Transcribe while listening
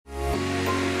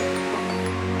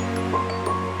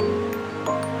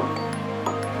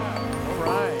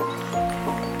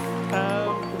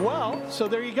So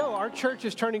there you go. Our church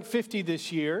is turning 50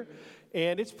 this year,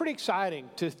 and it's pretty exciting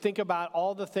to think about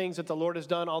all the things that the Lord has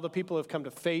done, all the people who have come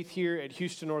to faith here at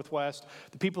Houston Northwest,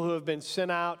 the people who have been sent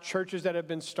out, churches that have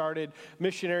been started,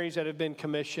 missionaries that have been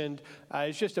commissioned.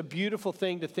 It's just a beautiful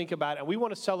thing to think about, and we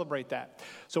want to celebrate that.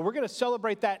 So we're going to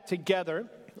celebrate that together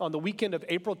on the weekend of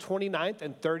April 29th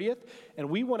and 30th, and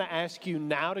we want to ask you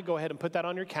now to go ahead and put that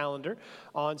on your calendar.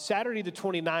 On Saturday the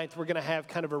 29th, we're going to have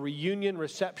kind of a reunion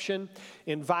reception.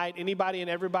 Invite anybody and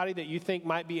everybody that you think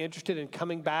might be interested in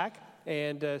coming back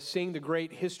and seeing the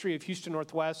great history of Houston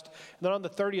Northwest. And then on the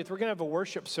 30th, we're going to have a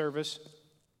worship service.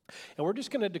 And we're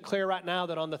just going to declare right now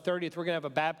that on the 30th, we're going to have a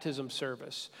baptism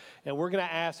service. And we're going to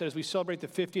ask that as we celebrate the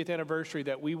 50th anniversary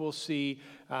that we will see,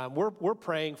 we're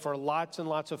praying for lots and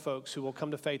lots of folks who will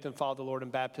come to faith and follow the Lord in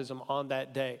baptism on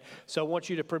that day. So I want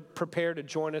you to prepare to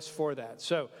join us for that.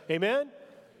 So, amen?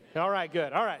 All right,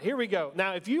 good. All right, here we go.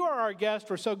 Now, if you are our guest,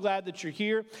 we're so glad that you're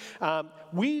here.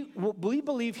 We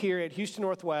believe here at Houston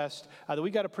Northwest that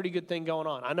we got a pretty good thing going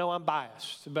on. I know I'm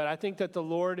biased, but I think that the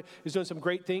Lord is doing some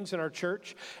great things in our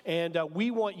church, and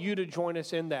we want you to join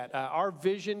us in that. Our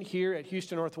vision here at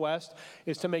Houston Northwest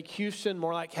is to make Houston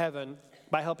more like heaven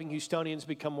by helping Houstonians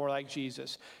become more like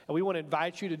Jesus. And we want to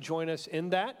invite you to join us in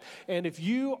that. And if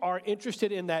you are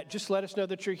interested in that, just let us know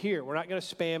that you're here. We're not going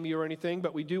to spam you or anything,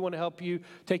 but we do want to help you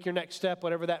take your next step,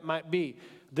 whatever that might be.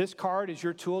 This card is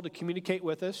your tool to communicate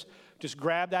with us. Just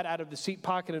grab that out of the seat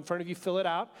pocket in front of you, fill it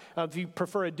out. If you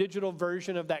prefer a digital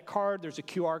version of that card, there's a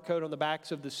QR code on the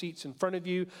backs of the seats in front of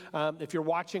you. If you're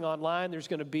watching online, there's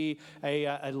going to be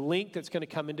a link that's going to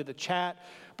come into the chat.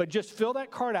 But just fill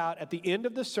that card out at the end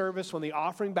of the service when the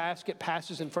offering basket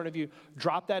passes in front of you.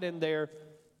 Drop that in there.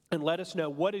 And let us know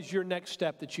what is your next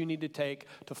step that you need to take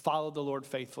to follow the Lord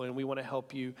faithfully, and we want to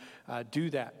help you do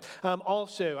that.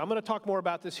 Also, I'm going to talk more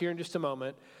about this here in just a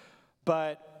moment,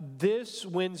 but this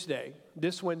Wednesday,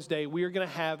 we are going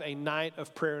to have a night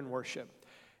of prayer and worship.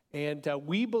 And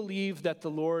we believe that the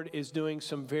Lord is doing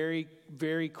some very,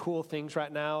 very cool things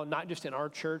right now, not just in our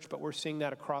church, but we're seeing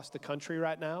that across the country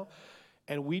right now.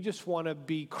 And we just want to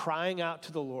be crying out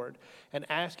to the Lord and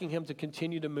asking him to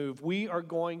continue to move. We are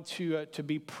going to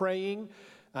be praying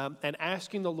and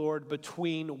asking the Lord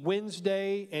between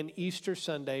Wednesday and Easter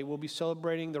Sunday. We'll be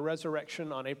celebrating the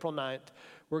resurrection on April 9th.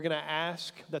 We're going to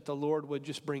ask that the Lord would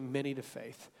just bring many to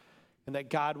faith, and that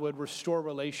God would restore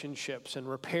relationships and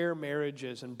repair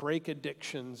marriages and break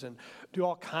addictions and do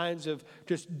all kinds of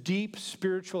just deep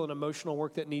spiritual and emotional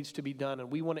work that needs to be done.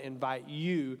 And we want to invite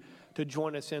you to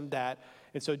join us in that.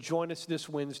 And so join us this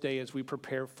Wednesday as we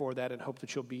prepare for that, and hope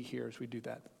that you'll be here as we do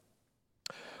that.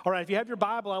 All right, if you have your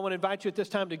Bible, I want to invite you at this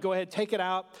time to go ahead, take it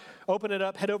out, open it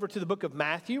up, head over to the book of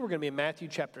Matthew. We're going to be in Matthew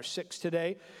chapter 6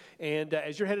 today. And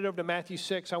as you're headed over to Matthew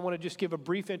 6, I want to just give a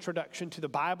brief introduction to the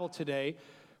Bible today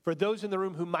for those in the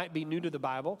room who might be new to the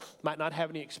Bible, might not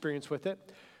have any experience with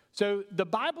it. So the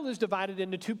Bible is divided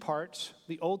into two parts,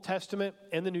 the Old Testament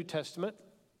and the New Testament.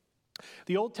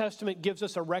 The Old Testament gives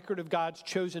us a record of God's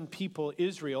chosen people,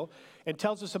 Israel, and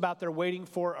tells us about their waiting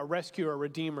for a rescuer, a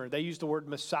redeemer. They use the word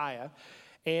Messiah.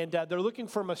 And they're looking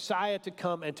for Messiah to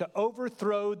come and to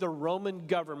overthrow the Roman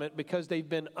government because they've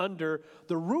been under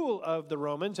the rule of the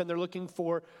Romans, and they're looking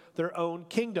for their own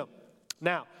kingdom.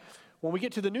 Now, when we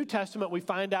get to the New Testament, we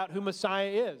find out who Messiah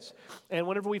is. And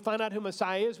whenever we find out who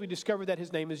Messiah is, we discover that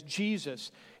his name is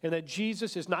Jesus. And that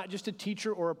Jesus is not just a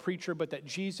teacher or a preacher, but that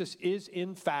Jesus is,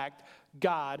 in fact,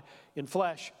 God in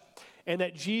flesh. And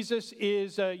that Jesus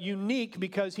is unique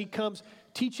because he comes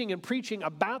teaching and preaching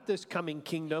about this coming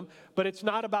kingdom, but it's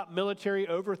not about military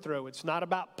overthrow. It's not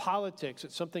about politics.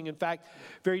 It's something, in fact,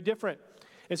 very different.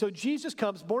 And so Jesus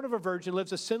comes, born of a virgin,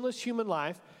 lives a sinless human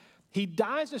life. He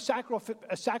dies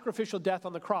a sacrificial death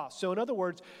on the cross. So in other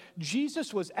words,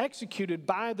 Jesus was executed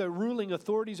by the ruling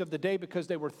authorities of the day because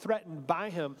they were threatened by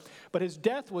him. But his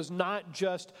death was not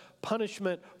just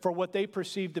punishment for what they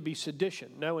perceived to be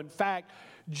sedition. No, in fact,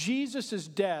 Jesus'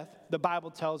 death, the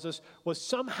Bible tells us, was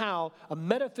somehow a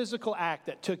metaphysical act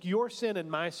that took your sin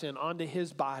and my sin onto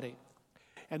his body.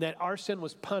 And that our sin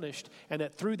was punished, and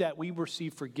that through that we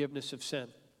receive forgiveness of sin.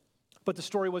 But the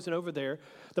story wasn't over there.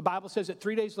 The Bible says that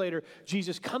 3 days later,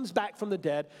 Jesus comes back from the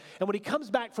dead. And when he comes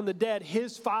back from the dead,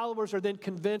 his followers are then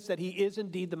convinced that he is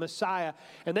indeed the Messiah.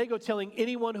 And they go telling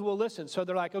anyone who will listen. So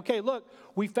they're like, okay, look,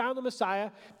 we found the Messiah.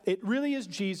 It really is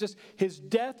Jesus. His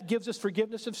death gives us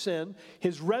forgiveness of sin.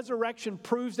 His resurrection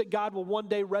proves that God will one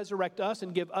day resurrect us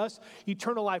and give us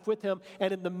eternal life with him.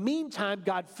 And in the meantime,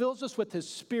 God fills us with his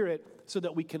Spirit so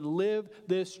that we can live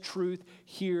this truth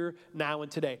here, now,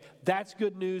 and today. That's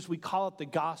good news. We call it the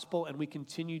gospel, and we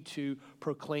continue to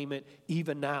proclaim it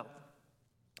even now.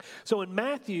 So in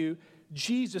Matthew,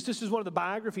 Jesus, this is one of the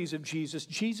biographies of Jesus.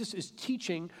 Jesus is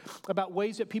teaching about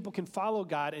ways that people can follow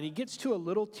God, and he gets to a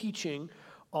little teaching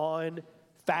on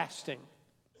fasting.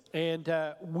 And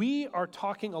we are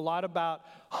talking a lot about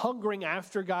hungering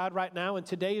after God right now, and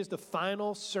today is the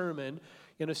final sermon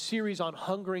in a series on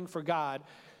hungering for God.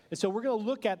 And so we're going to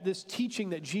look at this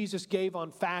teaching that Jesus gave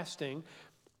on fasting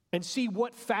and see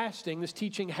what fasting, this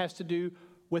teaching, has to do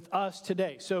with us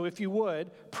today. So if you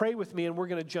would, pray with me, and we're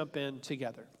going to jump in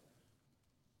together.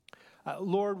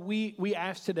 Lord, we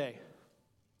ask today,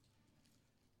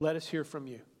 let us hear from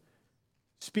you.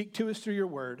 Speak to us through your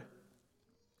word.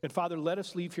 And Father, let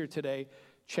us leave here today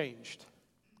changed.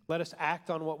 Let us act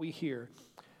on what we hear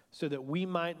so that we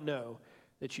might know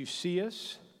that you see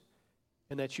us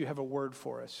and that you have a word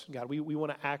for us. God, we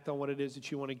want to act on what it is that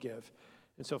you want to give.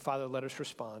 And so, Father, let us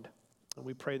respond. And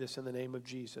we pray this in the name of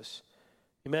Jesus.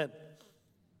 Amen.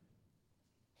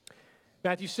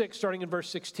 Matthew 6, starting in verse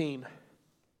 16.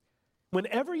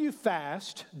 Whenever you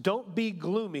fast, don't be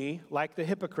gloomy like the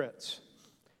hypocrites,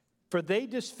 for they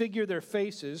disfigure their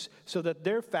faces so that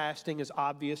their fasting is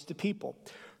obvious to people.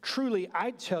 Truly,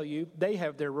 I tell you, they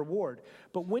have their reward.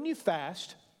 But when you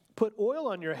fast, put oil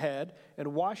on your head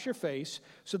and wash your face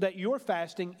so that your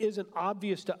fasting isn't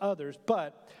obvious to others,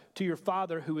 but to your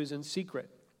Father who is in secret.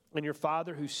 And your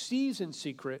Father who sees in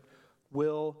secret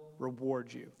will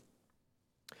reward you.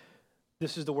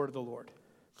 This is the word of the Lord.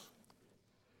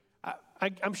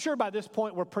 I'm sure by this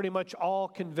point we're pretty much all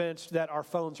convinced that our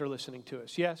phones are listening to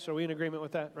us. Yes? Are we in agreement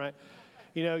with that, right?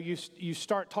 You know, you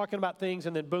start talking about things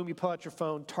and then boom, you pull out your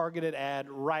phone, targeted ad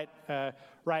right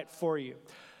for you.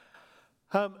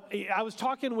 I was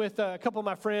talking with a couple of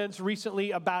my friends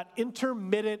recently about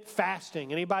intermittent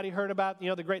fasting. Anybody heard about,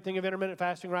 the great thing of intermittent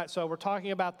fasting, right? So we're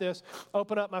talking about this.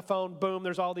 Open up my phone, boom,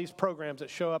 there's all these programs that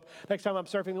show up. Next time I'm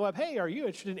surfing the web, hey, are you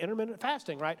interested in intermittent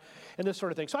fasting, right? And this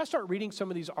sort of thing. So I start reading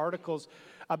some of these articles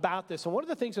about this. And one of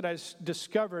the things that I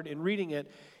discovered in reading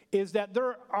it is that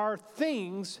there are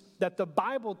things that the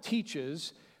Bible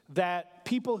teaches that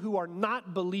people who are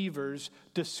not believers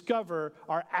discover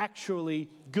are actually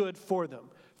good for them.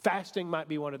 Fasting might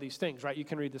be one of these things, right? You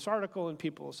can read this article and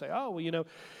people will say, oh, well,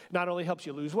 not only helps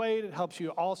you lose weight, it helps you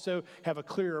also have a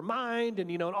clearer mind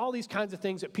and, and all these kinds of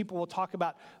things that people will talk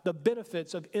about the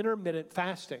benefits of intermittent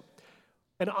fasting.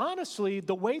 And honestly,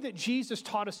 the way that Jesus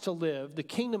taught us to live, the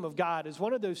kingdom of God, is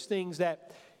one of those things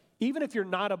that even if you're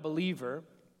not a believer,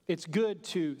 it's good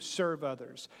to serve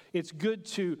others. It's good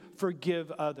to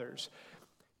forgive others.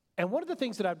 And one of the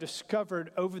things that I've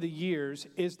discovered over the years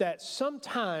is that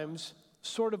sometimes,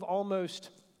 sort of almost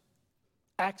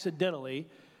accidentally,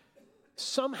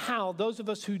 somehow those of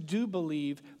us who do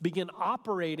believe begin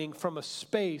operating from a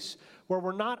space where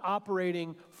we're not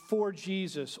operating for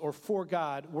Jesus or for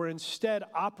God. We're instead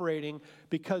operating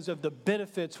because of the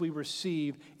benefits we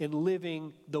receive in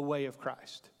living the way of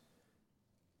Christ.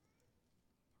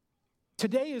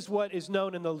 Today is what is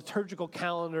known in the liturgical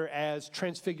calendar as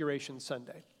Transfiguration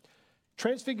Sunday.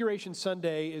 Transfiguration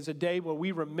Sunday is a day where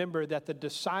we remember that the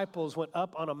disciples went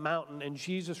up on a mountain and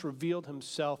Jesus revealed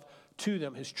himself to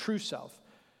them, his true self.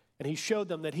 And he showed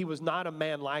them that he was not a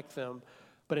man like them,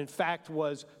 but in fact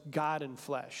was God in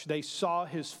flesh. They saw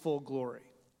his full glory.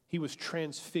 He was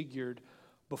transfigured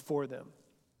before them.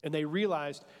 And they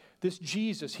realized this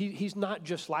Jesus, he's not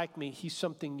just like me. He's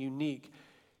something unique.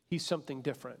 He's something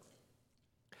different.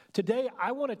 Today,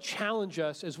 I want to challenge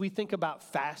us as we think about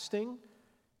fasting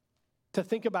to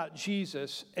think about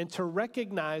Jesus and to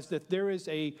recognize that there is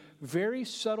a very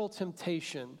subtle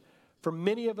temptation for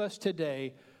many of us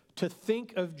today to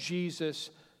think of Jesus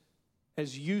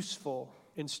as useful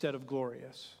instead of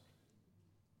glorious.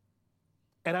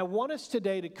 And I want us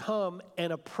today to come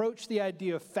and approach the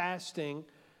idea of fasting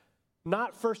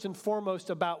not first and foremost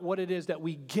about what it is that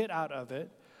we get out of it,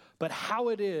 but how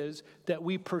it is that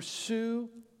we pursue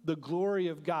the glory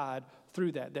of God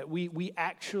through that we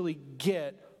actually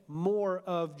get more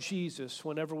of Jesus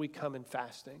whenever we come in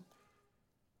fasting.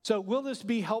 So will this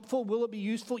be helpful? Will it be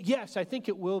useful? Yes, I think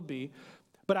it will be.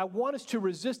 But I want us to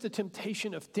resist the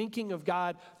temptation of thinking of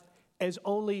God as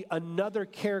only another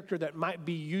character that might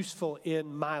be useful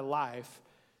in my life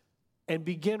and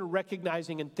begin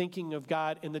recognizing and thinking of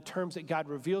God in the terms that God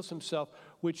reveals himself,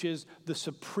 which is the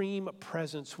supreme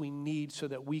presence we need so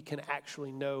that we can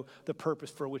actually know the purpose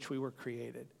for which we were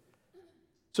created.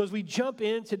 So as we jump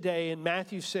in today in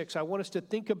Matthew 6, I want us to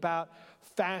think about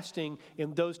fasting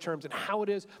in those terms and how it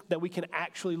is that we can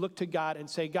actually look to God and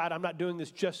say, God, I'm not doing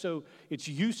this just so it's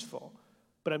useful,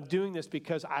 but I'm doing this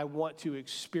because I want to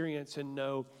experience and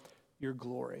know your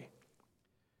glory.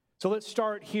 So let's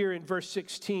start here in verse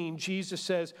 16. Jesus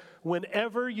says,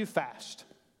 whenever you fast.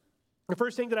 The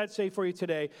first thing that I'd say for you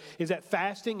today is that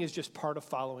fasting is just part of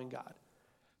following God.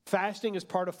 Fasting is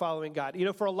part of following God. You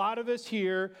know, for a lot of us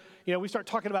here, you know, we start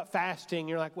talking about fasting.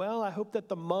 You're like, well, I hope that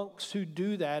the monks who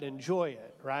do that enjoy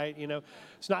it, right? You know,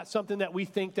 it's not something that we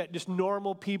think that just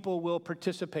normal people will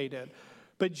participate in.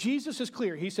 But Jesus is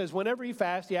clear. He says whenever you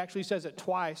fast, he actually says it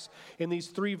twice in these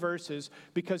 3 verses,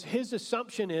 because his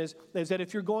assumption is that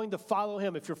if you're going to follow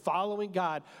him, if you're following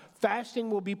God,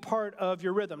 fasting will be part of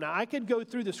your rhythm. Now, I could go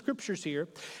through the scriptures here,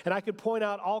 and I could point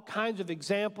out all kinds of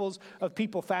examples of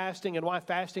people fasting and why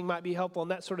fasting might be helpful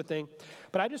and that sort of thing.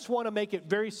 But I just want to make it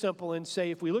very simple and say,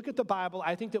 if we look at the Bible,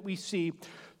 I think that we see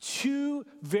 2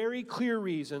 very clear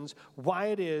reasons why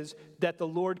it is that the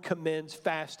Lord commends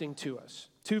fasting to us.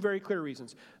 2 very clear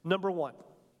reasons. Number 1,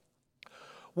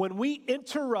 when we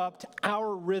interrupt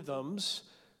our rhythms,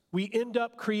 we end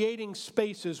up creating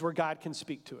spaces where God can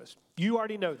speak to us. You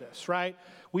already know this, right?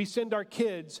 We send our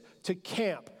kids to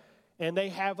camp, and they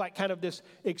have like kind of this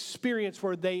experience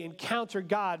where they encounter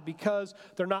God because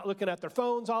they're not looking at their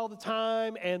phones all the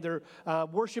time, and they're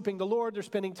worshiping the Lord. They're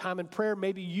spending time in prayer.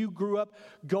 Maybe you grew up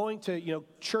going to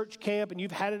church camp, and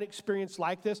you've had an experience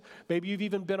like this. Maybe you've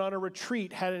even been on a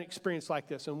retreat, had an experience like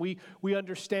this, and we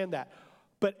understand that.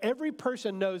 But every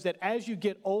person knows that as you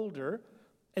get older,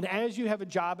 and as you have a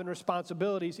job and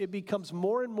responsibilities, it becomes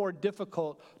more and more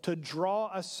difficult to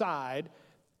draw aside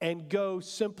and go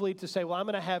simply to say, well, I'm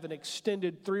going to have an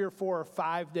extended 3 or 4 or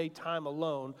 5 day time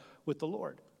alone with the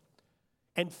Lord.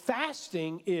 And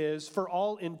fasting is, for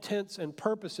all intents and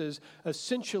purposes,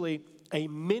 essentially a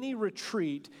mini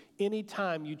retreat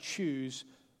anytime you choose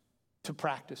to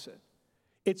practice it.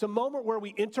 It's a moment where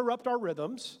we interrupt our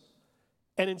rhythms,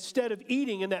 and instead of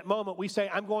eating in that moment, we say,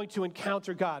 I'm going to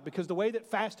encounter God. Because the way that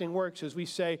fasting works is we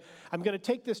say, I'm going to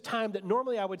take this time that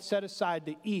normally I would set aside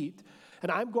to eat, and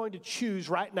I'm going to choose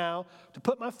right now to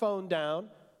put my phone down,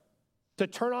 to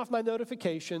turn off my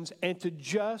notifications, and to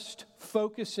just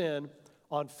focus in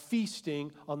on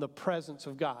feasting on the presence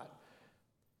of God.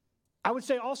 I would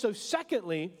say also,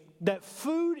 secondly, that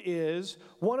food is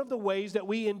one of the ways that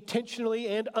we intentionally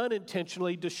and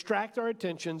unintentionally distract our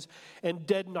attentions and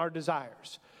deaden our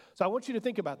desires. So I want you to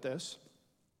think about this.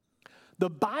 The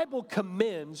Bible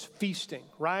commends feasting,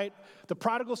 right? The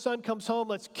prodigal son comes home,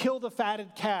 let's kill the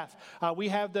fatted calf. We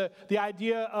have the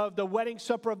idea of the wedding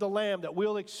supper of the Lamb that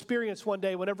we'll experience one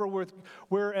day whenever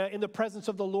we're in the presence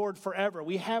of the Lord forever.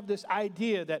 We have this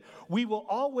idea that we will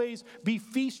always be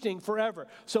feasting forever.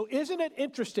 So isn't it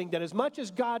interesting that as much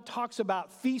as God talks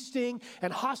about feasting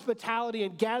and hospitality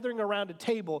and gathering around a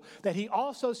table, that he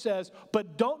also says,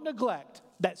 but don't neglect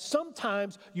that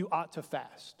sometimes you ought to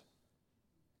fast.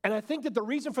 And I think that the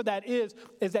reason for that is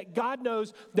that God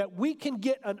knows that we can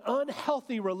get an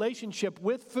unhealthy relationship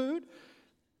with food.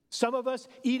 Some of us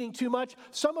eating too much.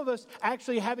 Some of us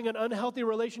actually having an unhealthy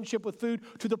relationship with food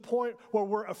to the point where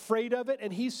we're afraid of it.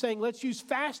 And he's saying, let's use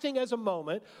fasting as a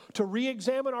moment to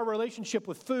re-examine our relationship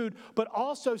with food, but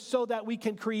also so that we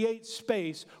can create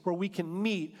space where we can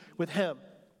meet with him.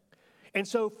 And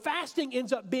so fasting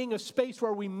ends up being a space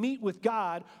where we meet with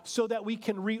God so that we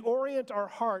can reorient our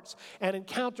hearts and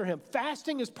encounter him.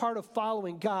 Fasting is part of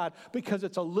following God because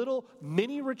it's a little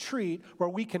mini retreat where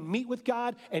we can meet with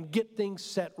God and get things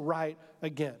set right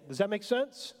again. Does that make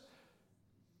sense?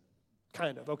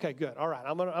 Kind of. Okay, good. All right,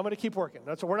 I'm gonna keep working.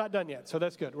 We're not done yet, so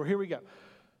that's good. Here we go.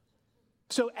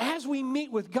 So as we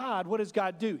meet with God, what does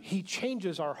God do? He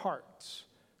changes our hearts.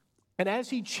 And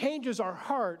as he changes our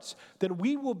hearts, then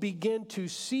we will begin to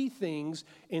see things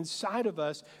inside of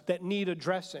us that need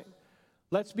addressing.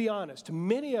 Let's be honest.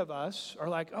 Many of us are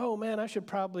like, oh man, I should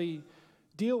probably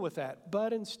deal with that.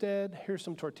 But instead, here's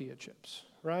some tortilla chips,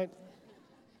 right?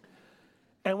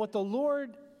 And what the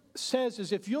Lord says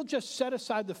is if you'll just set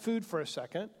aside the food for a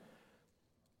second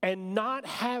and not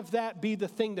have that be the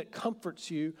thing that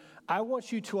comforts you, I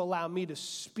want you to allow me to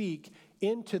speak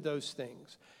into those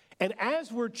things. And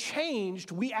as we're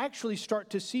changed, we actually start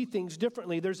to see things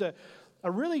differently. There's a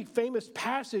really famous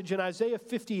passage in Isaiah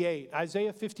 58,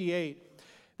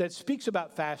 that speaks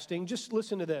about fasting. Just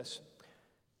listen to this.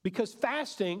 Because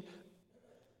fasting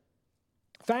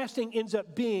ends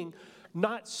up being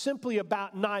not simply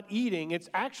about not eating. It's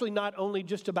actually not only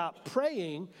just about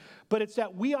praying, but it's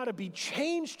that we ought to be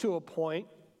changed to a point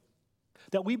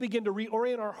that we begin to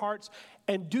reorient our hearts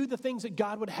and do the things that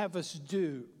God would have us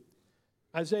do.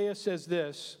 Isaiah says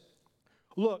this,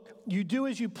 look, you do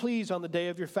as you please on the day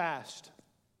of your fast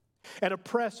and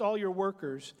oppress all your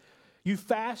workers. You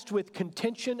fast with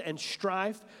contention and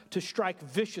strife to strike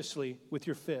viciously with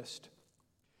your fist.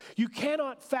 You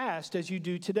cannot fast as you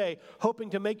do today, hoping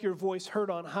to make your voice heard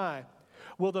on high.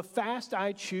 Will the fast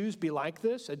I choose be like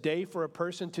this, a day for a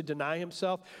person to deny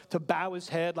himself, to bow his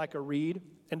head like a reed,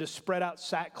 and to spread out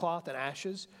sackcloth and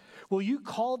ashes? Will you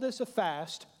call this a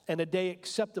fast and a day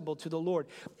acceptable to the Lord?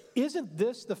 Isn't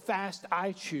this the fast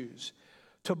I choose,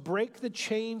 to break the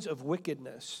chains of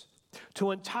wickedness,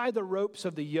 to untie the ropes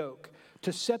of the yoke,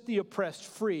 to set the oppressed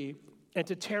free, and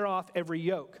to tear off every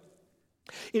yoke?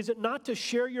 Is it not to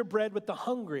share your bread with the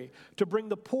hungry, to bring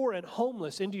the poor and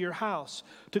homeless into your house,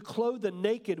 to clothe the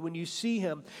naked when you see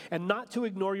him, and not to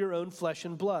ignore your own flesh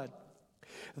and blood?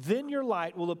 Then your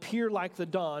light will appear like the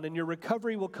dawn, and your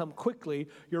recovery will come quickly.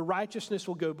 Your righteousness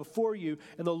will go before you,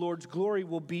 and the Lord's glory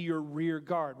will be your rear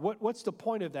guard. What's the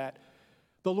point of that?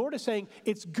 The Lord is saying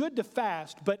it's good to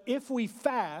fast, but if we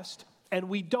fast and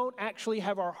we don't actually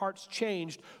have our hearts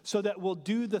changed so that we'll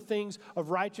do the things of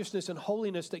righteousness and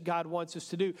holiness that God wants us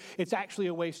to do, it's actually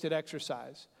a wasted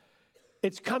exercise.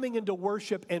 It's coming into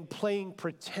worship and playing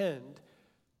pretend.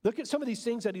 Look at some of these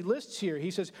things that he lists here. He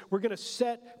says, we're going to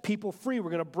set people free. We're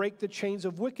going to break the chains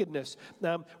of wickedness.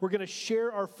 We're going to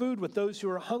share our food with those who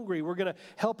are hungry. We're going to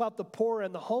help out the poor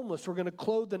and the homeless. We're going to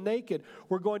clothe the naked.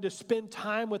 We're going to spend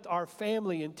time with our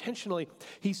family intentionally.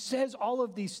 He says all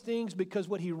of these things because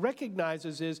what he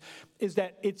recognizes is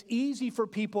that it's easy for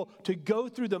people to go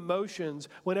through the motions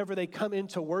whenever they come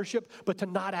into worship, but to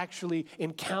not actually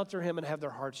encounter him and have their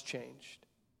hearts changed.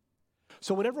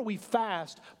 So whenever we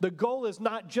fast, the goal is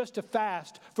not just to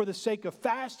fast for the sake of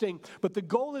fasting, but the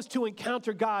goal is to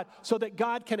encounter God so that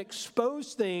God can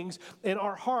expose things in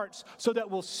our hearts so that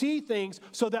we'll see things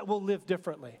so that we'll live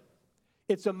differently.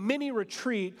 It's a mini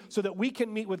retreat so that we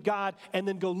can meet with God and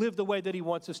then go live the way that he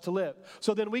wants us to live.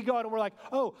 So then we go out and we're like,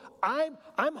 oh, I'm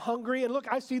hungry, and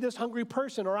look, I see this hungry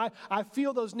person, or I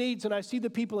feel those needs and I see the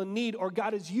people in need, or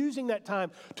God is using that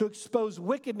time to expose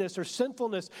wickedness or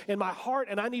sinfulness in my heart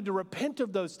and I need to repent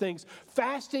of those things.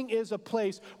 Fasting is a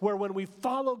place where when we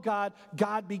follow God,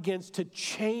 God begins to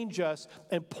change us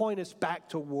and point us back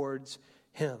towards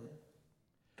him.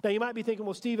 Now you might be thinking,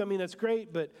 well, Steve, that's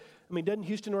great, but doesn't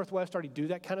Houston Northwest already do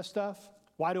that kind of stuff?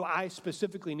 Why do I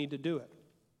specifically need to do it?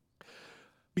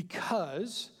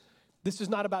 Because this is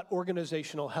not about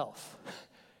organizational health.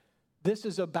 This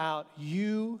is about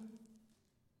you.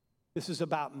 This is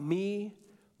about me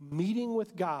meeting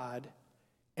with God,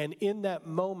 and in that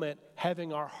moment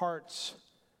having our hearts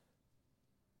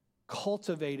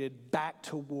cultivated back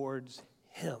towards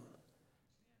him.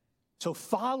 So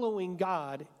following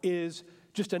God is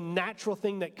just a natural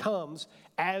thing that comes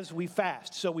as we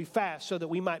fast. So we fast so that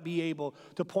we might be able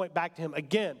to point back to him.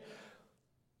 Again,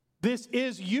 this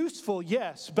is useful,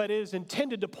 yes, but it is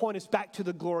intended to point us back to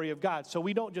the glory of God. So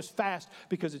we don't just fast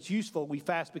because it's useful. We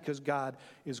fast because God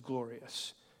is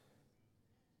glorious.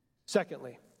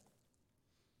 Secondly,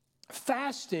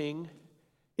 fasting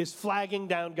is flagging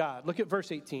down God. Look at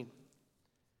verse 18.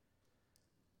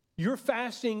 Your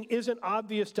fasting isn't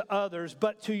obvious to others,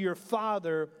 but to your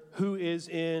Father who is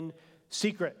in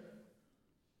secret.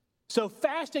 So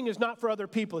fasting is not for other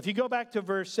people. If you go back to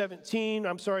verse 17,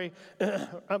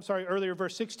 earlier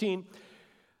verse 16,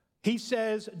 he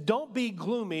says, don't be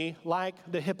gloomy like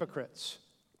the hypocrites.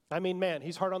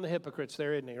 He's hard on the hypocrites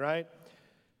there, isn't he, right?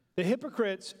 The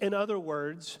hypocrites, in other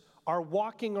words, are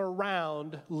walking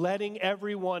around letting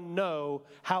everyone know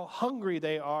how hungry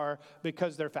they are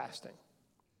because they're fasting.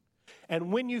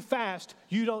 And when you fast,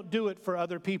 you don't do it for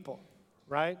other people,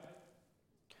 right?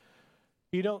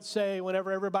 You don't say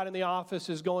whenever everybody in the office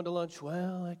is going to lunch,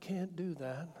 well, I can't do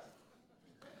that.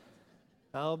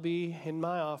 I'll be in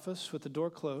my office with the door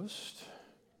closed,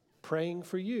 praying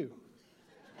for you.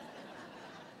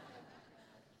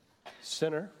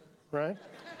 Sinner, right?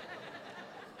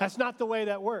 That's not the way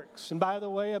that works. And by the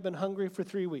way, I've been hungry for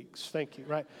 3 weeks. Thank you,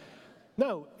 right?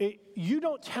 No, you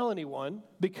don't tell anyone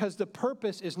because the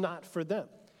purpose is not for them.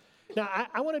 Now,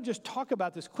 I want to just talk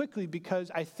about this quickly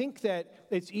because I think that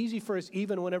it's easy for us,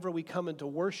 even whenever we come into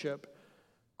worship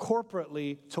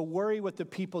corporately, to worry what the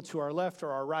people to our left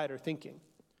or our right are thinking.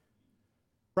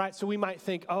 Right? So we might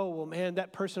think, oh, well, man,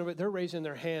 that person, they're raising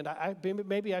their hand.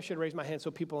 Maybe I should raise my hand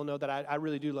so people will know that I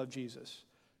really do love Jesus.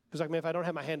 Because, if I don't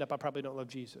have my hand up, I probably don't love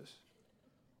Jesus.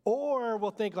 Or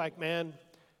we'll think man,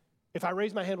 if I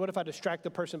raise my hand, what if I distract the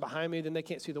person behind me? Then they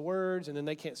can't see the words, and then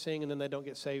they can't sing, and then they don't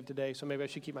get saved today, so maybe I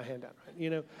should keep my hand down,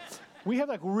 right? We have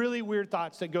really weird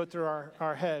thoughts that go through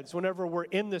our heads whenever we're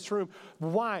in this room.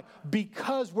 Why?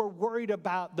 Because we're worried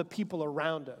about the people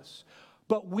around us.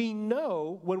 But we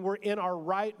know when we're in our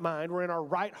right mind, we're in our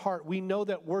right heart, we know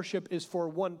that worship is for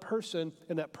one person,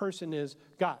 and that person is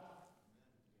God.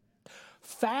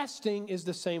 Fasting is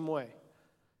the same way.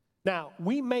 Now,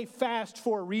 we may fast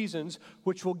for reasons,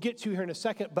 which we'll get to here in a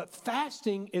second, but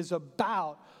fasting is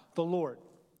about the Lord.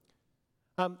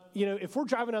 If we're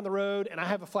driving down the road and I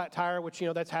have a flat tire, which,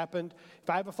 that's happened. If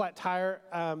I have a flat tire,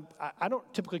 I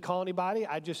don't typically call anybody.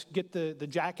 I just get the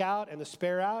jack out and the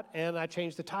spare out, and I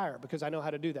change the tire because I know how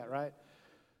to do that, right?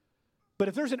 But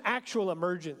if there's an actual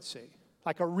emergency,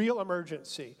 like a real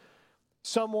emergency,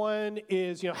 someone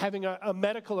is, having a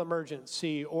medical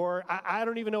emergency, or I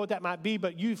don't even know what that might be,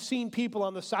 but you've seen people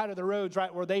on the side of the roads,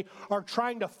 right, where they are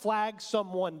trying to flag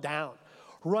someone down,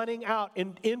 running out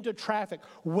into traffic,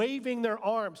 waving their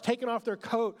arms, taking off their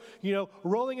coat,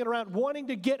 rolling it around, wanting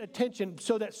to get attention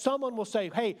so that someone will say,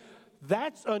 hey,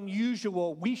 that's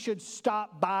unusual. We should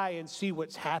stop by and see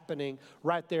what's happening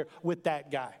right there with that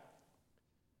guy.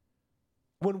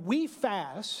 When we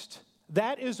fast,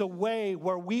 that is a way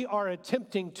where we are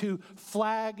attempting to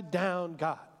flag down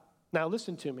God. Now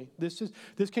listen to me. This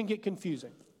can get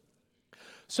confusing.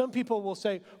 Some people will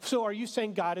say, so are you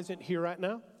saying God isn't here right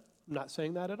now? I'm not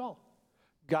saying that at all.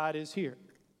 God is here.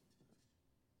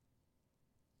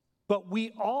 But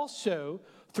we also,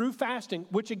 through fasting,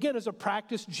 which again is a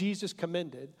practice Jesus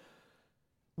commended,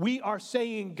 we are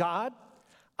saying, God,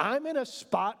 I'm in a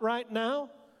spot right now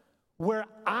where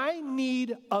I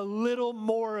need a little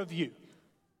more of you.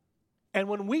 And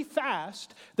when we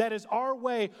fast, that is our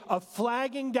way of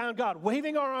flagging down God,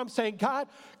 waving our arms, saying, God,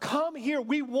 come here.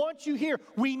 We want you here.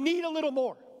 We need a little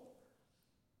more.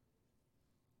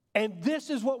 And this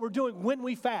is what we're doing when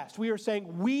we fast. We are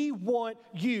saying, we want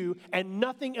you, and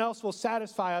nothing else will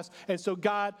satisfy us. And so,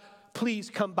 God, please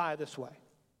come by this way.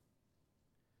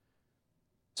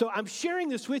 So I'm sharing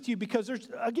this with you because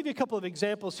I'll give you a couple of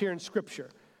examples here in Scripture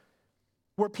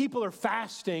where people are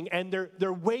fasting and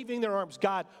they're waving their arms.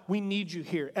 God, we need you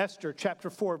here. Esther chapter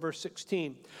 4, verse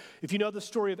 16. If you know the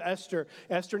story of Esther,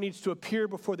 Esther needs to appear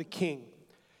before the king.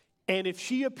 And if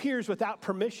she appears without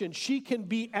permission, she can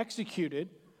be executed.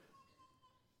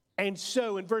 And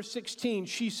so in verse 16,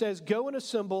 she says, go and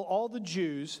assemble all the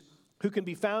Jews who can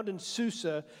be found in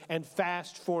Susa and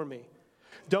fast for me.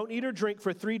 Don't eat or drink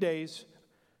for 3 days,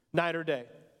 night or day.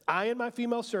 I and my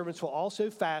female servants will also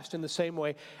fast in the same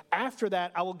way. After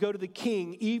that, I will go to the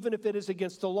king, even if it is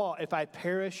against the law. If I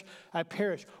perish, I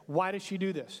perish. Why does she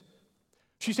do this?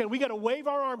 She said, we got to wave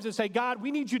our arms and say, God,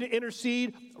 we need you to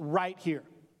intercede right here.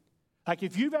 Like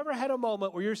if you've ever had a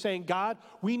moment where you're saying, God,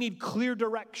 we need clear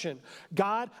direction.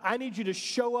 God, I need you to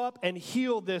show up and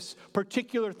heal this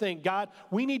particular thing. God,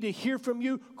 we need to hear from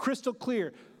you crystal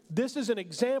clear. This is an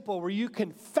example where you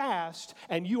can fast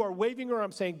and you are waving your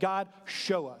arm saying, God,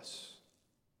 show us.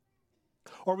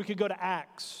 Or we could go to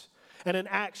Acts. And in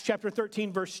Acts chapter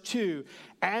 13, verse 2,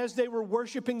 as they were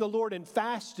worshiping the Lord and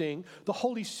fasting, the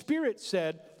Holy Spirit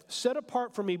said, set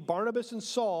apart for me Barnabas and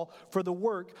Saul for the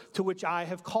work to which I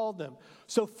have called them.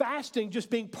 So fasting just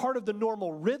being part of the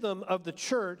normal rhythm of the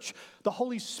church, the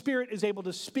Holy Spirit is able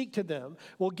to speak to them.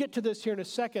 We'll get to this here in a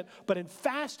second, but in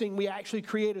fasting, we actually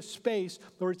create a space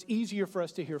where it's easier for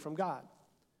us to hear from God.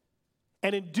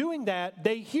 And in doing that,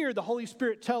 they hear the Holy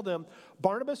Spirit tell them,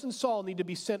 Barnabas and Saul need to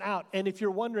be sent out. And if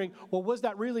you're wondering, well, was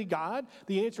that really God?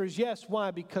 The answer is yes. Why?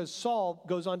 Because Saul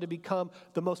goes on to become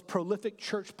the most prolific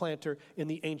church planter in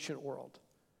the ancient world.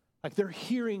 Like they're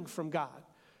hearing from God.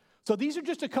 So these are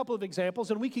just a couple of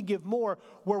examples, and we could give more,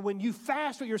 where when you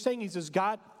fast, what you're saying is,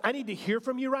 God, I need to hear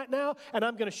from you right now, and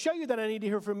I'm going to show you that I need to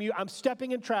hear from you. I'm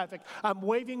stepping in traffic. I'm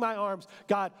waving my arms.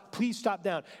 God, please stop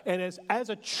down. And as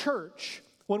a church,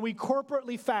 when we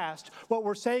corporately fast, what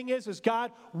we're saying is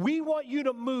God, we want you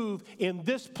to move in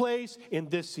this place, in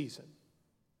this season.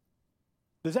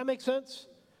 Does that make sense?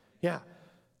 Yeah.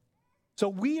 So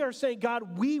we are saying,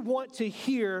 God, we want to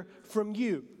hear from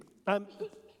you.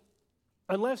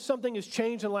 Unless something has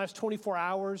changed in the last 24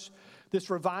 hours, this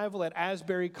revival at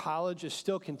Asbury College is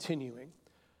still continuing.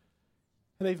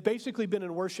 And they've basically been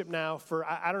in worship now for,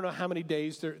 I don't know how many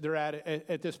days they're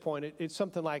at this point. It's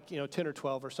something like, 10 or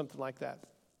 12 or something like that.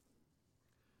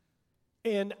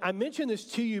 And I mention this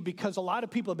to you because a lot of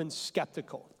people have been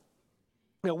skeptical.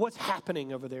 What's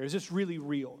happening over there? Is this really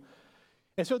real?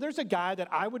 And so there's a guy that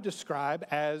I would describe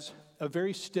as a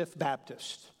very stiff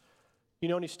Baptist. You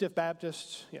know any stiff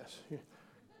Baptists? Yes.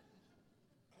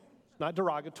 Not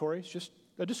derogatory, it's just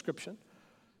a description.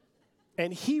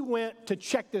 And he went to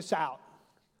check this out.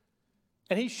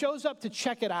 And he shows up to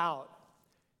check it out.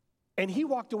 And he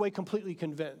walked away completely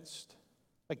convinced.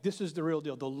 Like, this is the real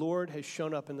deal. The Lord has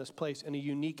shown up in this place in a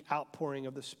unique outpouring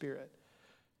of the Spirit.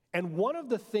 And one of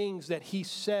the things that he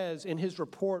says in his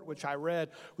report, which I read,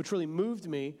 which really moved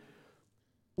me,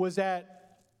 was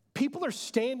that people are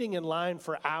standing in line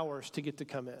for hours to get to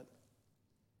come in.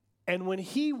 And when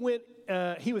he went,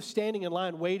 he was standing in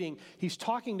line waiting. He's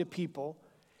talking to people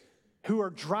who are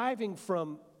driving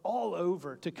from all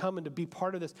over to come and to be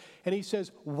part of this. And he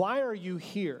says, why are you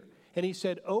here? And he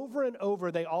said, over and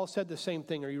over, they all said the same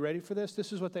thing. Are you ready for this?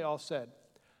 This is what they all said.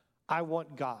 I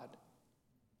want God.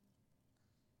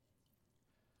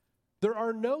 There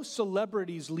are no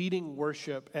celebrities leading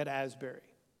worship at Asbury.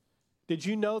 Did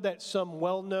you know that some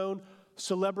well-known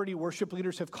celebrity worship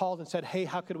leaders have called and said, hey,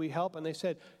 how could we help? And they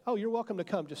said, oh, you're welcome to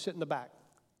come. Just sit in the back.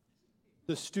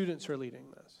 The students are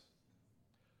leading this.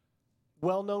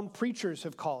 Well-known preachers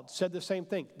have called, said the same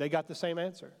thing. They got the same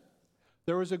answer.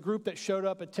 There was a group that showed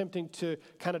up attempting to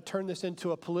kind of turn this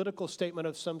into a political statement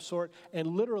of some sort, and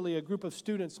literally a group of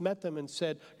students met them and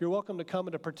said, you're welcome to come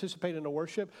and to participate in a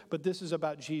worship, but this is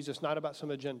about Jesus, not about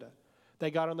some agenda. They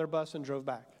got on their bus and drove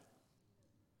back.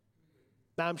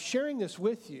 Now, I'm sharing this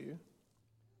with you,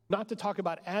 not to talk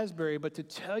about Asbury, but to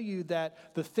tell you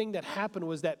that the thing that happened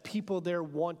was that people there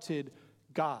wanted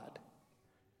God.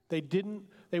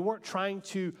 They weren't trying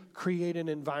to create an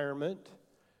environment.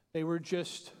 They were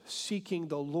just seeking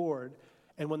the Lord.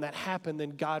 And when that happened, then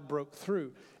God broke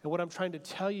through. And what I'm trying to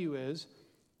tell you is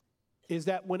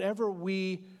that whenever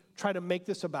we try to make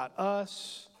this about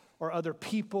us or other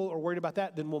people or worried about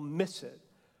that, then we'll miss it.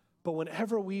 But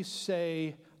whenever we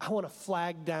say, I want to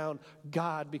flag down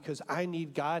God because I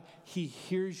need God, he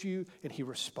hears you and he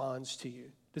responds to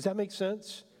you. Does that make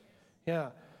sense? Yeah.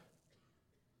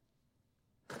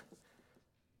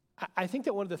 I think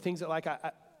that one of the things that, like,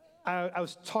 I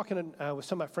was talking with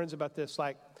some of my friends about this,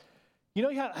 like, you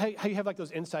know how you have, like, those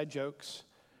inside jokes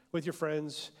with your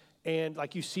friends, and,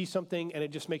 like, you see something, and it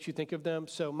just makes you think of them?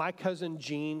 So my cousin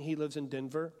Gene, he lives in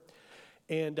Denver,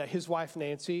 and his wife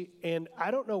Nancy, and I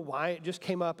don't know why, it just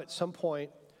came up at some point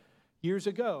years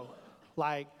ago.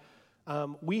 Like,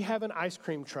 we have an ice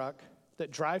cream truck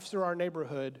that drives through our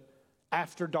neighborhood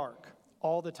after dark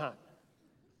all the time.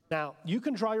 Now, you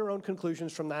can draw your own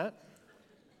conclusions from that.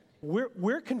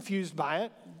 We're confused by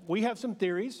it. We have some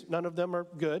theories. None of them are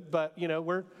good, but, you know,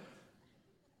 what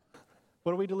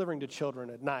are we delivering to children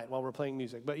at night while we're playing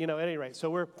music? But, you know, at any rate, so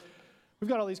we've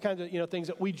got all these kinds of, you know, things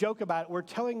that we joke about. We're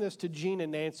telling this to Gene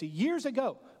and Nancy years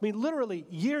ago. I mean, literally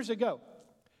years ago.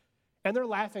 And they're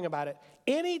laughing about it.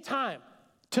 Anytime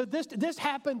to this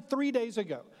happened 3 days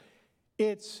ago.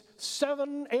 It's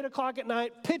 7, 8 o'clock at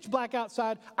night, pitch black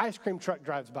outside, ice cream truck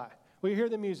drives by. We hear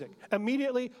the music.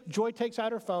 Immediately, Joy takes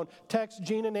out her phone, texts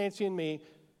Gene and Nancy and me,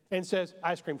 and says,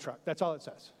 ice cream truck. That's all it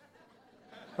says.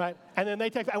 Right? And then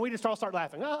they text, and we just all start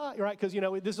laughing. Right? Because, you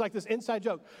know, this is like this inside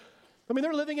joke. I mean,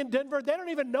 they're living in Denver. They don't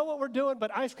even know what we're doing,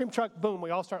 but ice cream truck, boom, we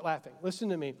all start laughing. Listen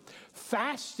to me.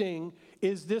 Fasting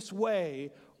is this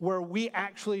way where we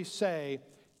actually say,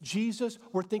 Jesus,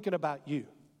 we're thinking about you.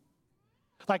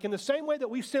 Like in the same way that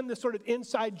we send this sort of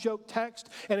inside joke text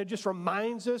and it just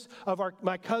reminds us of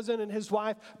my cousin and his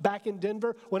wife back in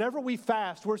Denver, whenever we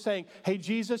fast, we're saying, hey,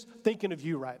 Jesus, thinking of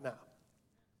you right now.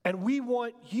 And we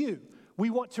want you. We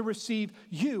want to receive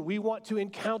you. We want to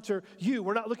encounter you.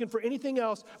 We're not looking for anything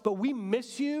else, but we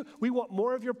miss you. We want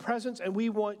more of your presence, and we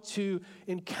want to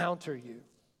encounter you.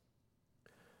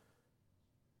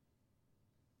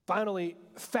 Finally,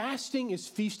 fasting is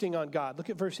feasting on God.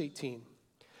 Look at verse 18.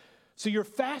 So your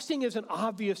fasting isn't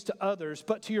obvious to others,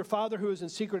 but to your Father who is in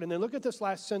secret. And then look at this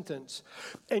last sentence.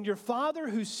 And your Father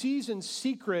who sees in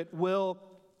secret will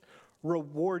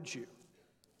reward you.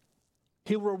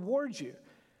 He'll reward you.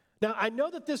 Now, I know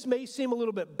that this may seem a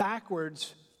little bit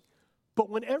backwards,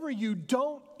 but whenever you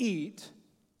don't eat,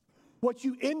 what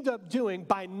you end up doing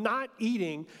by not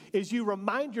eating is you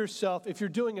remind yourself, if you're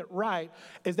doing it right,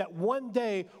 is that one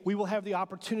day we will have the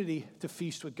opportunity to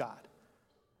feast with God.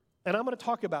 And I'm going to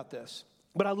talk about this,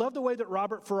 but I love the way that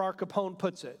Robert Farrar Capone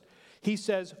puts it. He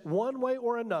says, one way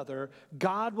or another,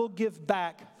 God will give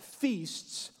back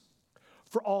feasts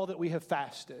for all that we have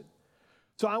fasted.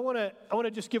 So I want to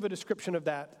just give a description of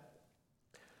that.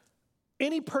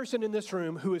 Any person in this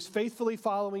room who is faithfully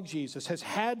following Jesus has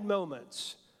had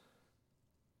moments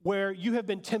where you have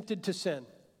been tempted to sin.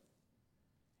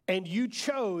 And you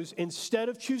chose, instead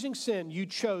of choosing sin, you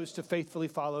chose to faithfully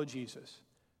follow Jesus.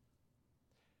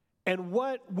 And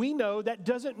what we know, that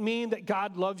doesn't mean that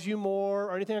God loves you more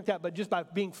or anything like that, but just by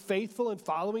being faithful and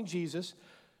following Jesus,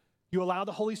 you allow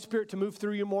the Holy Spirit to move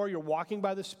through you more, you're walking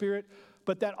by the Spirit.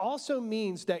 But that also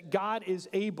means that God is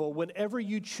able, whenever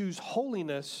you choose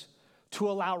holiness, to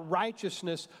allow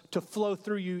righteousness to flow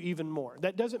through you even more.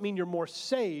 That doesn't mean you're more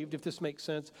saved, if this makes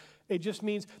sense. It just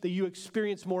means that you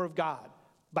experience more of God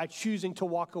by choosing to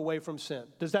walk away from sin.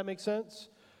 Does that make sense?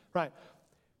 Right.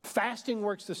 Fasting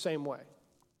works the same way.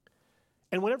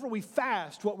 And whenever we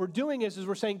fast, what we're doing is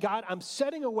we're saying, God, I'm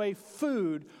setting away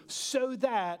food so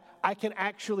that I can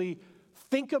actually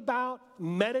think about,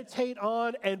 meditate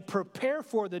on, and prepare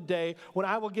for the day when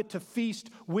I will get to feast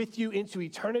with you into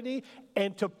eternity.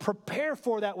 And to prepare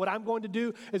for that, what I'm going to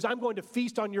do is I'm going to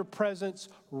feast on your presence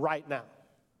right now.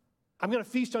 I'm going to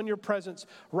feast on your presence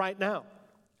right now.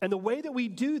 And the way that we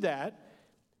do that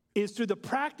is through the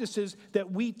practices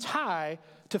that we tie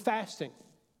to fasting.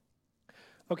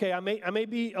 Okay, I may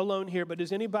be alone here, but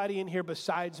does anybody in here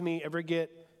besides me ever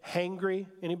get hangry?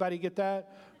 Anybody get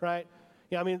that? Right?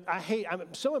 Yeah, I mean,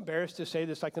 I'm so embarrassed to say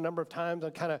this, like the number of times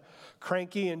I'm kind of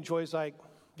cranky and Joy's like,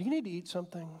 do you need to eat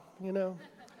something, you know?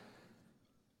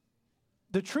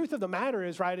 The truth of the matter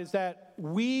is, right, is that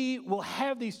we will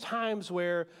have these times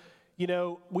where, you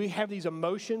know, we have these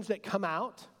emotions that come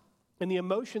out, and the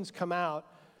emotions come out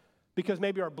because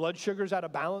maybe our blood sugar's out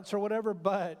of balance or whatever,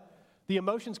 but the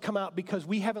emotions come out because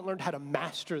we haven't learned how to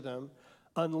master them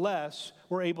unless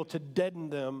we're able to deaden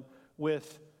them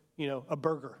with, you know, a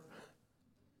burger.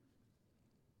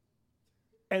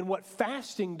 And what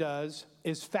fasting does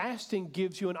is fasting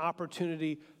gives you an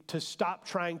opportunity to stop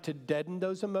trying to deaden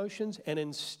those emotions and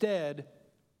instead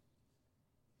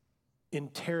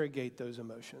interrogate those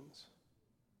emotions.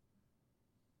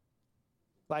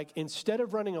 Like, instead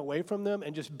of running away from them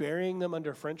and just burying them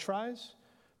under French fries,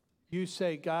 you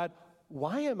say, God,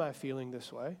 why am I feeling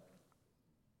this way?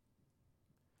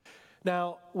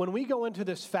 Now, when we go into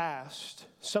this fast,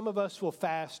 some of us will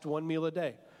fast one meal a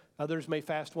day. Others may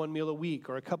fast one meal a week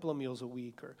or a couple of meals a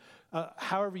week or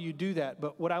however you do that.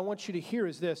 But what I want you to hear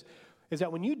is this, is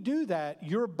that when you do that,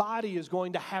 your body is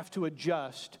going to have to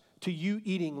adjust to you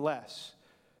eating less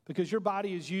because your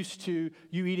body is used to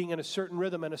you eating in a certain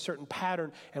rhythm and a certain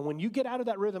pattern. And when you get out of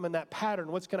that rhythm and that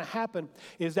pattern, what's going to happen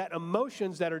is that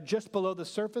emotions that are just below the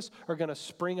surface are going to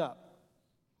spring up.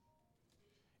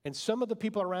 And some of the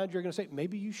people around you are going to say,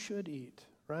 maybe you should eat,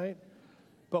 right?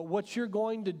 But what you're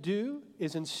going to do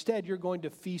is instead you're going to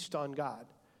feast on God.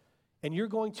 And you're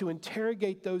going to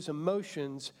interrogate those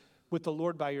emotions with the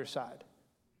Lord by your side.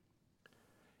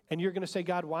 And you're going to say,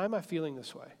 God, why am I feeling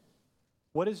this way?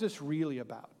 What is this really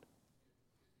about?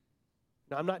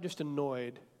 Now, I'm not just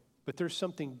annoyed, but there's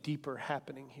something deeper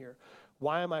happening here.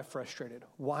 Why am I frustrated?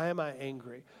 Why am I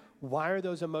angry? Why are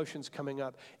those emotions coming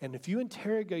up? And if you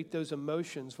interrogate those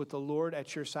emotions with the Lord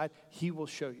at your side, He will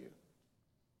show you.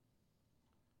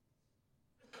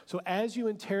 So as you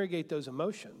interrogate those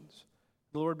emotions,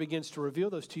 the Lord begins to reveal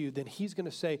those to you, then He's going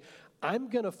to say, I'm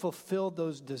going to fulfill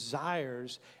those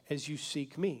desires as you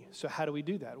seek me. So how do we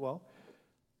do that? Well,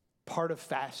 part of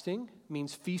fasting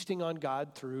means feasting on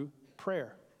God through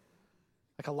prayer.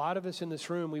 Like a lot of us in this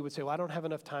room, we would say, well, I don't have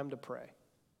enough time to pray.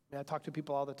 And I talk to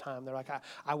people all the time. They're like,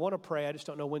 I want to pray, I just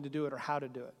don't know when to do it or how to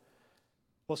do it.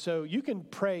 Well, so you can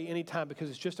pray anytime because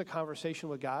it's just a conversation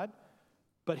with God.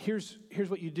 But here's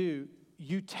what you do.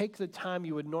 You take the time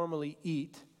you would normally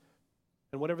eat,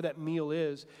 and whatever that meal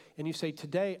is, and you say,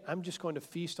 today, I'm just going to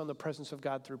feast on the presence of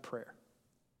God through prayer.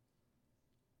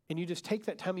 And you just take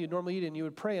that time you normally eat, and you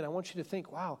would pray, and I want you to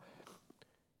think, wow,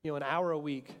 you know, an hour a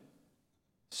week,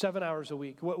 7 hours a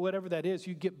week, whatever that is,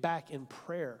 you get back in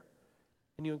prayer,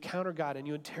 and you encounter God, and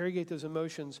you interrogate those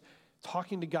emotions,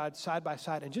 talking to God side by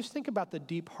side, and just think about the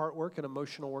deep heart work and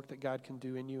emotional work that God can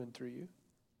do in you and through you.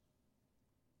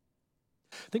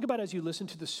 Think about as you listen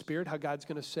to the Spirit, how God's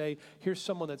going to say, here's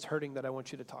someone that's hurting that I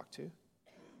want you to talk to.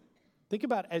 Think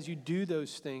about as you do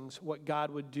those things, what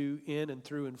God would do in and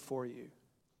through and for you.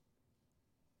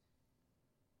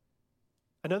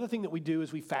 Another thing that we do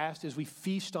as we fast is we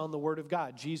feast on the Word of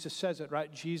God. Jesus says it,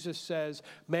 right? Jesus says,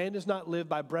 man does not live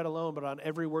by bread alone, but on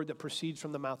every word that proceeds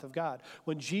from the mouth of God.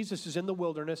 When Jesus is in the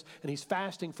wilderness and He's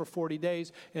fasting for 40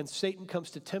 days and Satan comes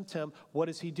to tempt Him, what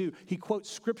does He do? He quotes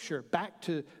Scripture back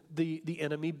to the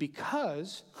enemy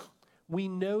because we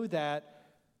know that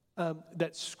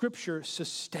that Scripture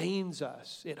sustains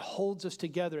us. It holds us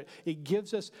together. It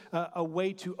gives us a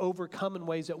way to overcome in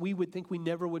ways that we would think we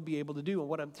never would be able to do. And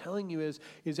what I'm telling you is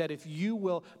that if you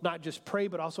will not just pray,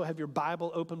 but also have your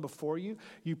Bible open before you,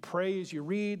 you pray as you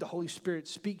read, the Holy Spirit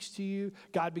speaks to you,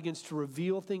 God begins to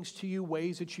reveal things to you,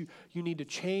 ways that you need to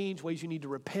change, ways you need to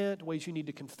repent, ways you need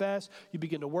to confess. You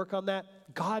begin to work on that.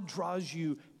 God draws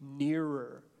you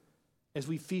nearer as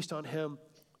we feast on Him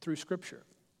through Scripture.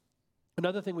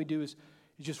 Another thing we do is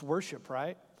just worship,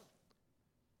 right?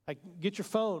 Like get your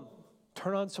phone,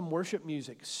 turn on some worship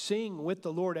music, sing with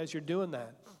the Lord as you're doing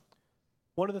that.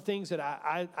 One of the things that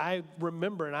I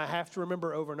remember, and I have to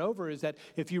remember over and over, is that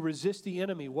if you resist the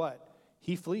enemy, what?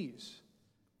 He flees.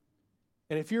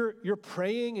 And if you're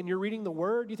praying and you're reading the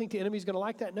Word, you think the enemy's going to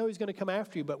like that? No, he's going to come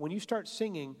after you. But when you start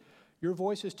singing, Your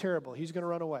voice is terrible. He's going to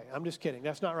run away. I'm just kidding.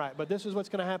 That's not right. But this is what's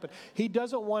going to happen. He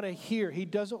doesn't want to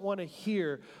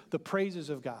hear the praises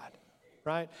of God,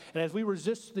 right? And as we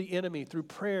resist the enemy through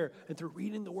prayer and through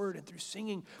reading the word and through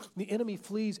singing, the enemy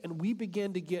flees, and we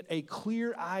begin to get a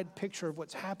clear-eyed picture of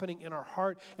what's happening in our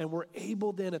heart, and we're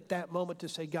able then at that moment to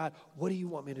say, God, what do you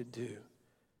want me to do?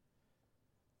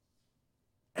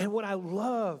 And what I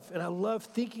love, and I love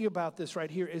thinking about this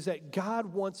right here, is that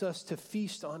God wants us to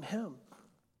feast on him.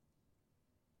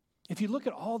 If you look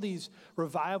at all these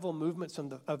revival movements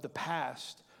of the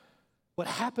past, what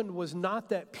happened was not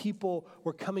that people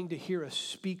were coming to hear a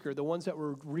speaker, the ones that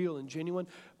were real and genuine,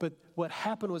 but what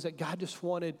happened was that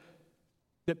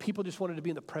people just wanted to be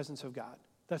in the presence of God.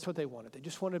 That's what they wanted. They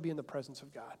just wanted to be in the presence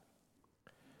of God.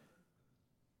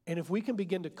 And if we can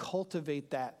begin to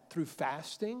cultivate that through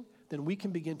fasting, then we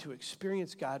can begin to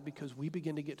experience God, because we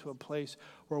begin to get to a place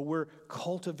where we're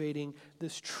cultivating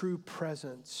this true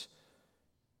presence,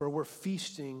 where we're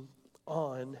feasting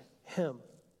on him.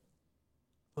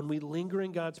 When we linger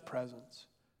in God's presence,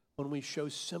 when we show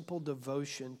simple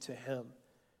devotion to him,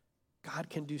 God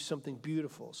can do something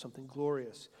beautiful, something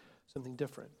glorious, something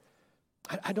different.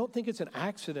 I don't think it's an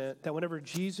accident that whenever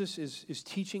Jesus is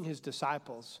teaching his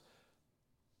disciples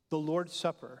the Lord's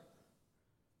Supper,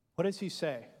 what does he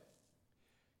say?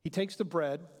 He takes the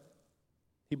bread,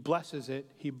 he blesses it,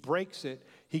 he breaks it,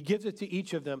 he gives it to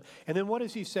each of them. And then what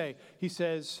does he say? He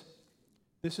says,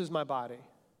 this is my body.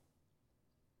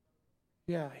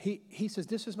 Yeah, he says,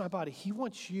 this is my body. He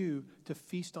wants you to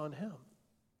feast on him.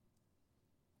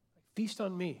 Feast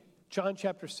on me. John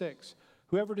chapter 6.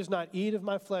 Whoever does not eat of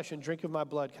my flesh and drink of my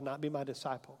blood cannot be my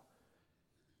disciple.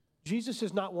 Jesus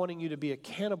is not wanting you to be a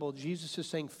cannibal. Jesus is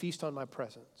saying, feast on my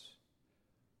presence.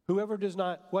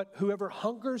 Whoever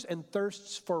hungers and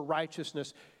thirsts for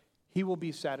righteousness, he will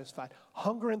be satisfied.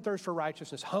 Hunger and thirst for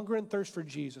righteousness, hunger and thirst for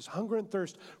Jesus, hunger and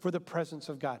thirst for the presence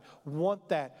of God. Want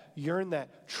that, yearn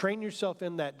that, train yourself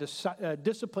in that,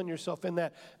 discipline yourself in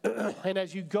that. And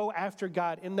as you go after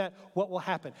God in that, what will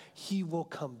happen? He will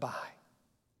come by.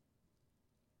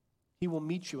 He will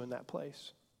meet you in that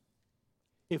place.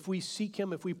 If we seek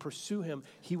him, if we pursue him,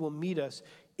 he will meet us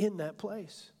in that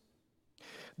place.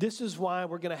 This is why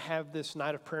we're going to have this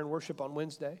night of prayer and worship on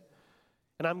Wednesday.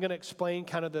 And I'm going to explain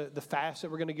kind of the fast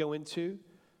that we're going to go into.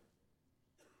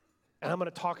 And I'm going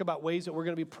to talk about ways that we're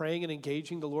going to be praying and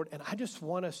engaging the Lord. And I just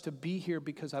want us to be here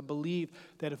because I believe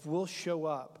that if we'll show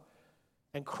up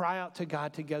and cry out to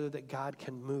God together, that God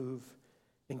can move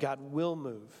and God will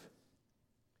move.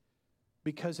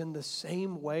 Because in the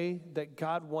same way that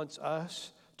God wants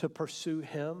us to pursue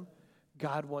him,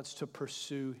 God wants to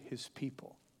pursue his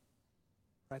people.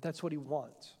 Right? That's what he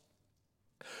wants.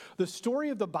 The story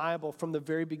of the Bible from the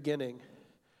very beginning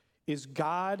is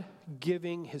God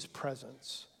giving his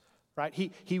presence. Right?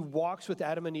 He walks with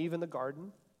Adam and Eve in the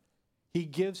garden. He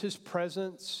gives his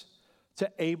presence to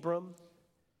Abram.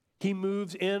 He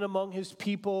moves in among his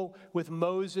people with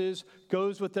Moses,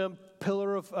 goes with them,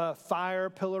 pillar of fire,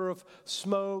 pillar of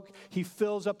smoke. He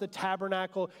fills up the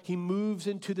tabernacle. He moves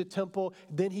into the temple.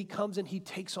 Then he comes and he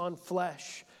takes on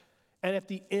flesh. And at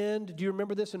the end, do you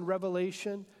remember this in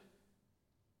Revelation?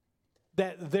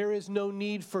 That there is no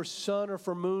need for sun or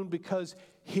for moon because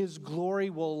his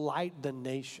glory will light the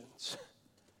nations.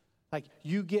 Like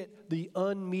you get the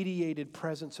unmediated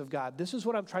presence of God. This is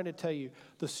what I'm trying to tell you.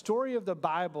 The story of the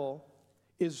Bible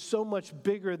is so much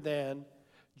bigger than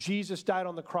Jesus died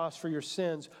on the cross for your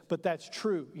sins, but that's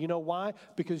true. You know why?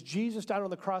 Because Jesus died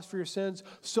on the cross for your sins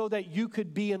so that you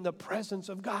could be in the presence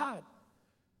of God.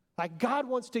 Like God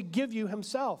wants to give you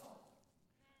himself.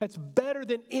 That's better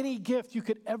than any gift you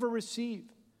could ever receive.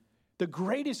 The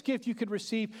greatest gift you could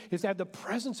receive is to have the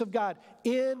presence of God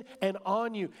in and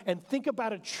on you. And think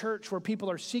about a church where people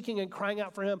are seeking and crying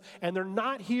out for him, and they're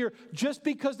not here just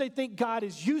because they think God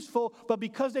is useful, but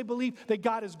because they believe that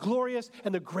God is glorious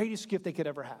and the greatest gift they could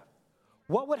ever have.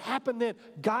 What would happen then?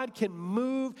 God can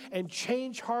move and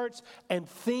change hearts, and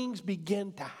things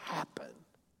begin to happen.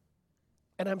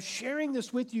 And I'm sharing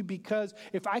this with you because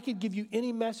if I could give you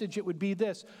any message, it would be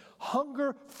this.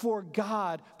 Hunger for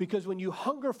God, because when you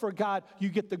hunger for God, you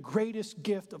get the greatest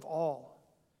gift of all.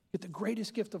 You get the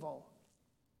greatest gift of all.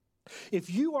 If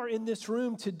you are in this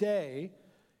room today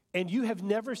and you have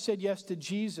never said yes to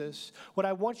Jesus, what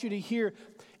I want you to hear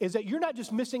is that you're not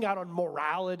just missing out on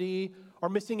morality or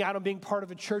missing out on being part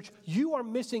of a church. You are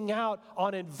missing out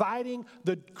on inviting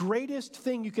the greatest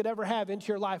thing you could ever have into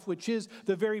your life, which is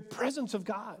the very presence of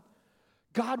God.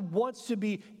 God wants to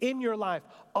be in your life,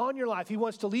 on your life. He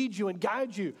wants to lead you and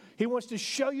guide you. He wants to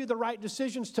show you the right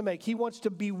decisions to make. He wants to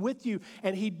be with you.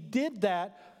 And he did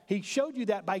that. He showed you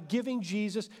that by giving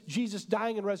Jesus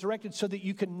dying and resurrected so that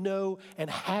you can know and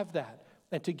have that.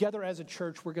 And together as a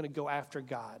church, we're going to go after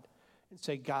God and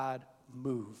say, God,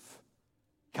 move.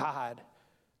 God,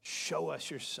 show us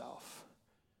yourself.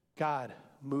 God,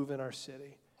 move in our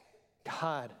city.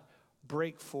 God,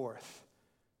 break forth.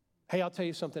 Hey, I'll tell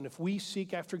you something. If we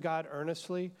seek after God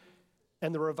earnestly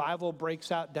and the revival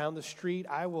breaks out down the street,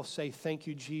 I will say thank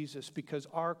you, Jesus, because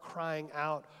our crying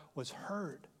out was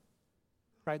heard.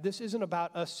 Right? This isn't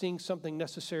about us seeing something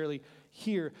necessarily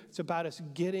here. It's about us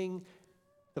getting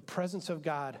the presence of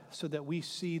God so that we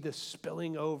see this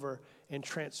spilling over and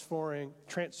transforming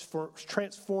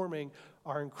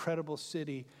our incredible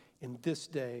city in this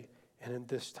day and in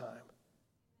this time.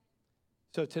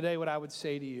 So today what I would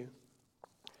say to you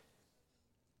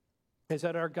is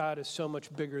that our God is so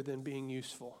much bigger than being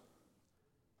useful.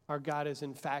 Our God is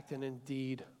in fact and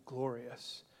indeed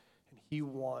glorious. And he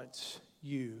wants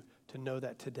you to know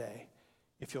that today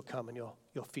if you'll come and you'll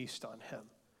feast on him.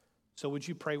 So would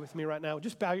you pray with me right now?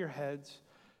 Just bow your heads.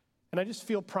 And I just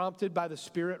feel prompted by the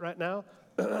Spirit right now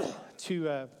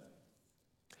to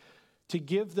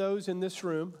give those in this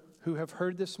room who have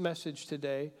heard this message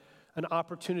today an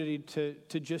opportunity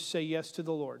to just say yes to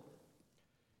the Lord.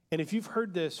 And if you've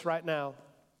heard this right now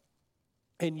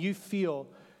and you feel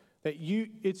that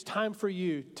it's time for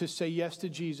you to say yes to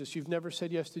Jesus, you've never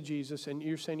said yes to Jesus, and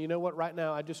you're saying, you know what, right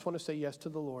now I just want to say yes to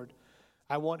the Lord.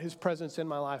 I want his presence in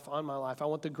my life, on my life. I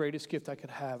want the greatest gift I could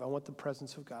have. I want the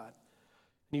presence of God.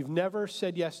 And you've never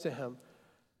said yes to him.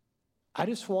 I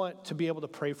just want to be able to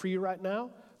pray for you right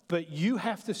now, but you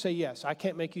have to say yes. I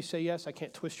can't make you say yes. I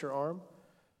can't twist your arm.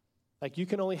 Like, you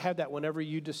can only have that whenever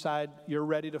you decide you're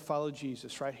ready to follow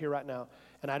Jesus, right here, right now.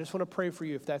 And I just want to pray for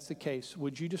you if that's the case.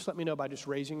 Would you just let me know by just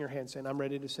raising your hand, saying, I'm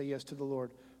ready to say yes to the Lord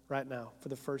right now for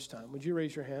the first time. Would you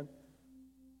raise your hand?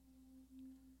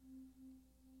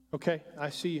 Okay, I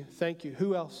see you. Thank you.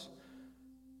 Who else?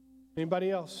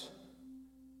 Anybody else?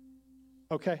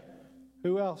 Okay.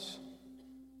 Who else?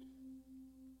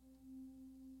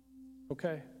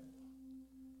 Okay.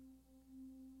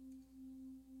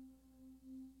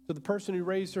 So the person who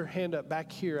raised their hand up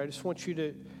back here, I just want you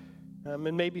to,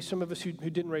 and maybe some of us who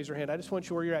didn't raise their hand, I just want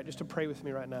you where you're at just to pray with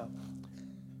me right now.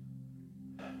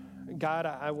 God,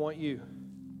 I want you.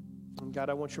 And God,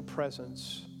 I want your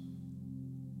presence.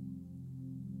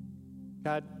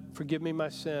 God, forgive me my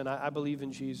sin. I believe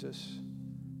in Jesus.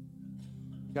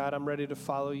 God, I'm ready to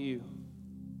follow you,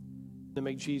 to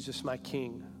make Jesus my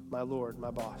King, my Lord,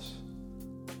 my boss.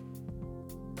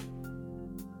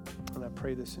 And I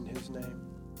pray this in his name.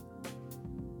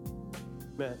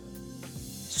 Amen.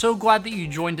 So glad that you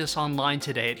joined us online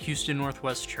today at Houston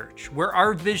Northwest Church, where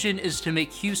our vision is to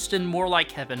make Houston more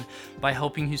like heaven by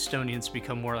helping Houstonians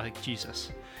become more like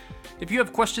Jesus. If you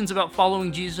have questions about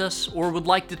following Jesus or would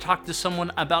like to talk to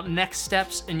someone about next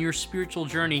steps in your spiritual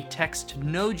journey, text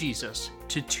Know Jesus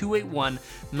to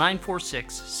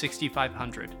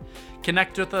 281-946-6500.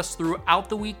 Connect with us throughout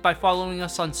the week by following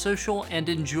us on social and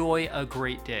enjoy a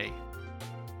great day.